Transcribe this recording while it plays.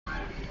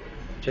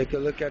Take a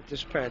look at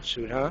this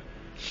pantsuit, huh?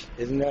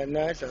 Isn't that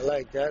nice? I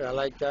like that. I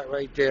like that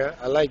right there.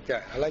 I like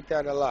that. I like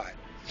that a lot.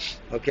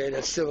 Okay,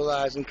 that's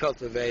civilized and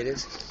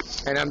cultivated.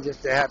 And I'm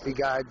just a happy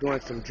guy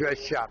doing some dress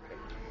shopping.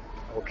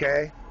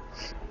 Okay?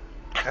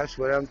 That's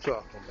what I'm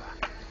talking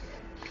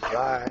about.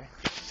 Bye.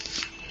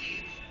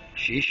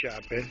 She's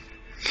shopping.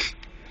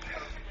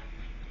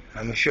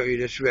 I'm going to show you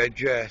this red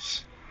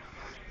dress.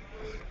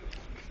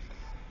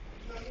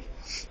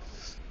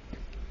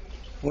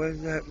 Where's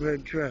that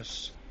red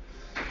dress?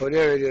 Oh,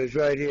 there it is,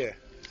 right here.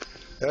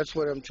 That's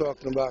what I'm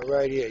talking about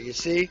right here. You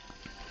see?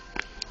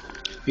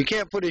 You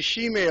can't put a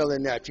she-male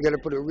in that. You got to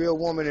put a real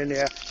woman in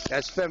there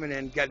that's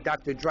feminine.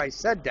 Dr. DRICE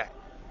said that.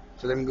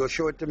 So let me go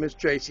show it to Miss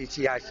Tracy,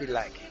 see how she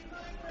like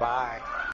it. Bye.